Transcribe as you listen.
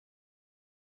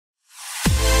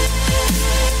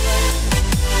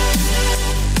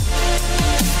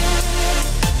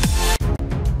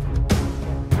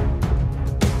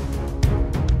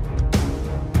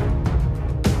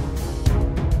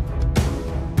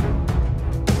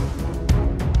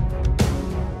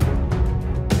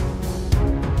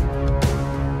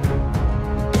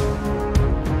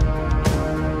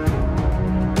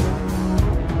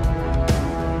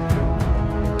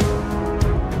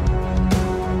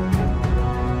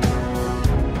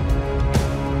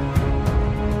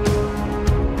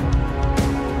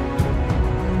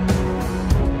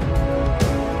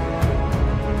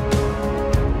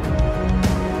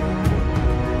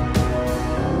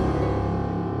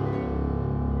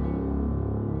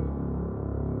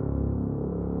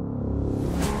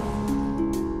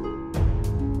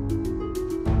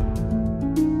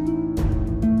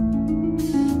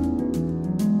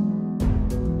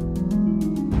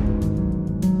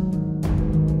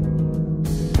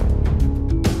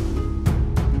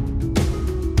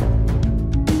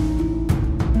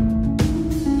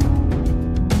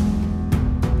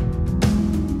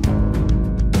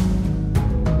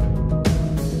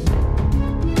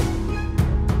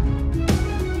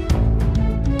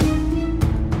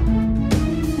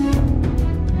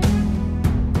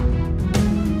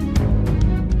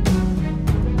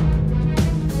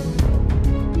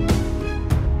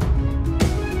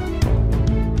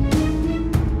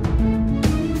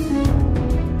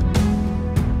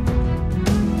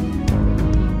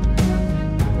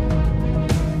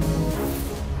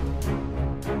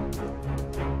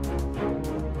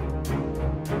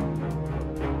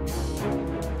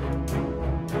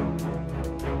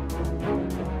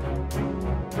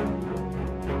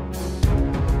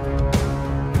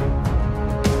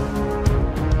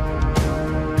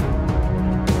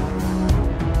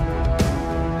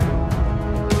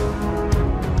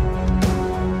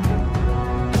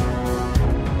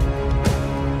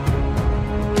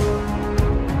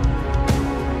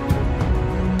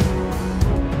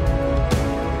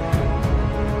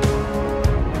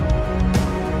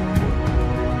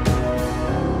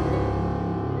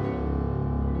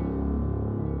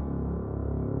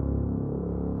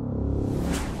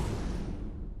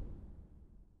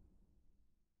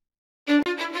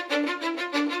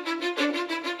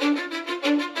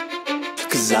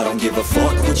a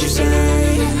fuck what you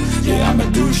say. Yeah, I'ma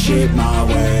do shit my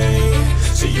way.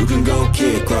 So you can go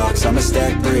kick rocks, I'ma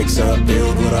stack bricks up,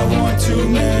 build what I want to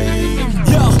make.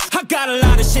 Yo, I got a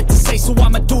lot of shit to say, so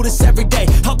I'ma do this every day.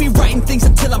 I'll be writing things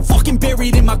until I'm fucking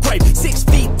buried in my grave. 6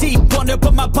 feet deep under,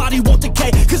 but my body won't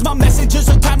decay, cause my messages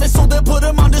are timeless, so they'll put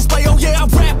them on display. Oh yeah, I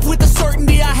rap with a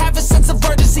certainty, I have a sense of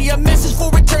urgency, a message for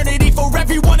eternity, for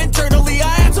everyone internally.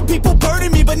 I had some people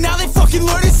burning me, but now they fucking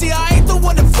learn to see I ain't the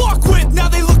one to fuck with, now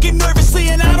they looking nervously.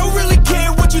 And I don't really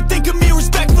care what you think of me,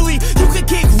 respectfully. You can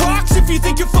kick rocks if you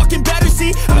think you're fucking better,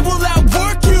 see I will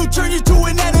outwork you, turn you to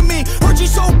an enemy. Hurt you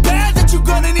so bad that you're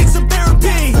gonna need some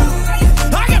therapy.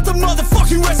 I got the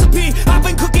motherfucking recipe, I've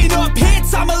been cooking up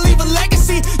hits, I'ma leave a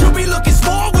legacy. You'll be looking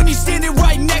small when you're standing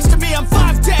right next to me. I'm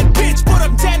 5'10", bitch, but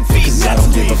I'm 10 feet next to me. I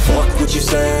don't give a fuck what you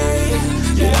say.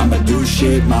 Yeah, I'ma do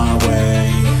shit my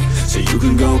way. So you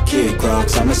can go kick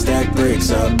rocks, I'ma stack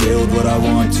bricks up, build what I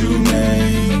want to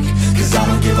make. Cause I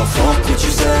don't give a fuck what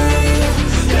you say.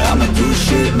 Yeah, I'ma do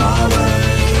shit my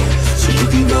way. So you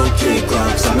can go kick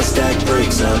rocks, I'ma stack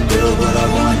bricks up, build what I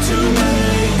want to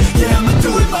make. Yeah, I'ma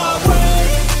do it my way.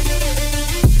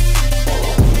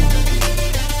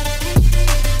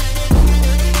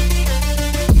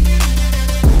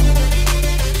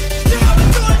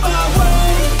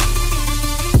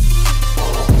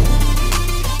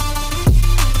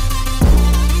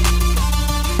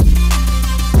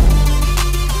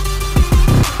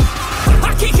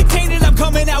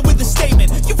 Coming out with a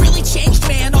statement. You really changed,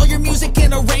 man, all your music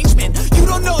and arrangement. You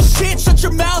don't know shit, shut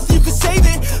your mouth, you can save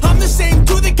it. I'm the same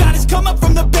dude that got his come up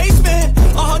from the basement.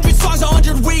 100 songs,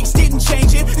 100 weeks, didn't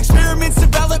change it. Experiments,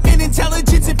 development,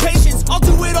 intelligence, and patience. I'll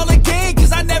do it all again,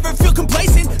 cause I never feel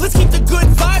complacent. Let's keep the good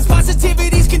vibes,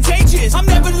 positivity's contagious. I'm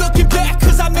never looking back,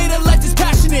 cause I made a life that's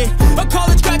passionate. A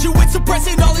college graduate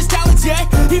suppressing all his talents, yeah.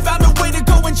 He found a way to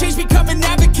go and change, become an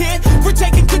advocate. For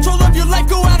taking control of your life,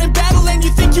 go out and battle. And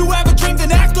you think you have a dream,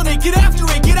 then act on it, get after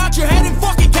it. Get out your head and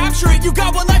fucking capture it. You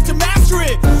got one life to master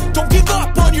it. Don't give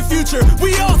up on your future,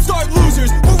 we all start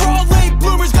losers. We're all late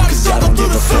bloomers, gotta struggle through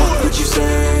the sewer. What you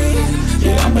say?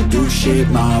 Yeah, I'ma do shit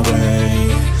my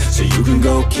way. So you can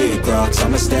go kick rocks,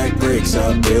 I'ma stack bricks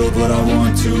up, build what I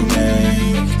want to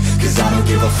make. Cause I don't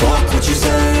give a fuck what you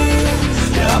say.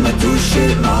 Yeah, I'ma do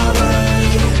shit my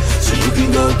way. So you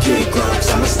can go kick rocks,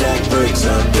 I'ma stack bricks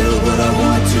up, build what I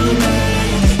want to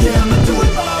make. Yeah, I'ma do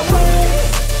it my way.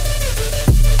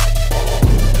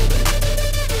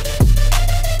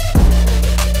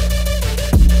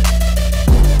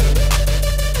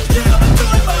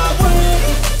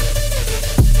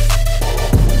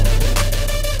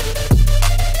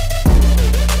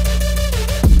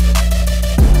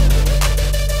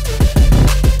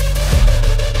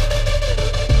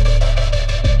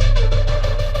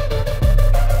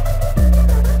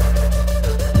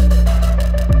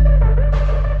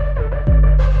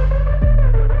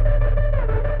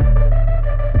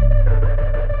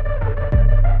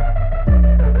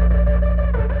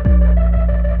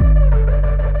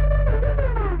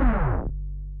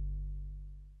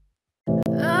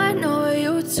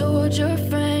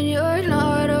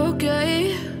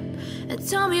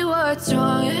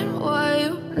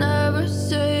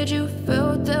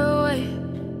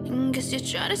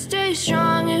 Trying to stay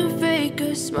strong and fake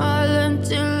a smile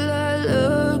until I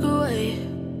look away.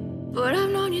 But I've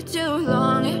known you too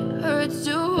long, it hurts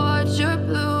to watch your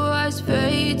blue eyes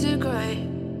fade to gray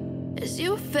as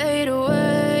you fade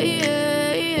away,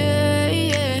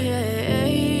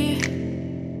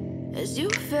 as you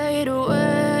fade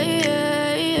away.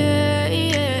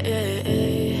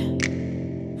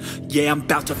 Yeah, I'm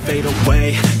about to fade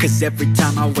away, cause every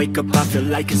time I wake up I feel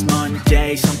like it's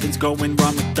Monday. Something's going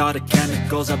wrong with all the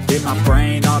chemicals up in my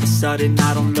brain. All of a sudden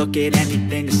I don't look at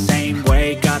anything the same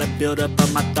way. Got a buildup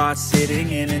of my thoughts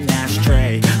sitting in an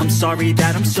ashtray. I'm sorry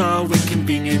that I'm so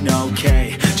inconvenient,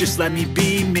 okay. Just let me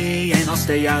be me and I'll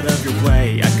stay out of your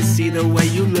way. I can see the way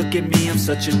you look at me, I'm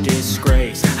such a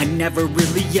disgrace. I never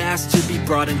really asked to be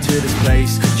brought into this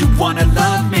place. You wanna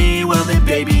love me? Well then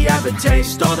baby I have a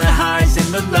taste. All the highs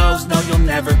and the lows, no you'll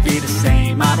never be the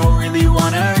same. I don't really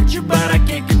wanna hurt you but I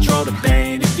can't control the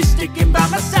pain. If you're sticking by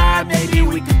my side maybe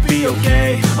we could be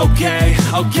okay.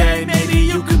 Okay, maybe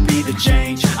you could be the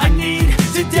change I need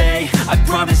today. I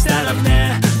promise that I've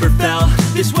never felt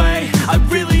this way. I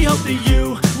really hope that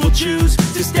you will choose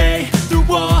to stay through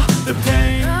all the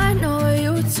pain. I know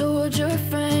you told your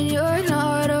friend you're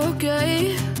not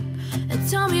okay, and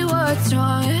tell me what's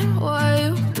wrong and why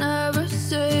you never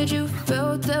said you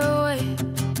felt that way.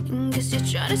 Guess you're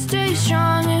trying to stay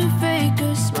strong and fake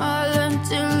a smile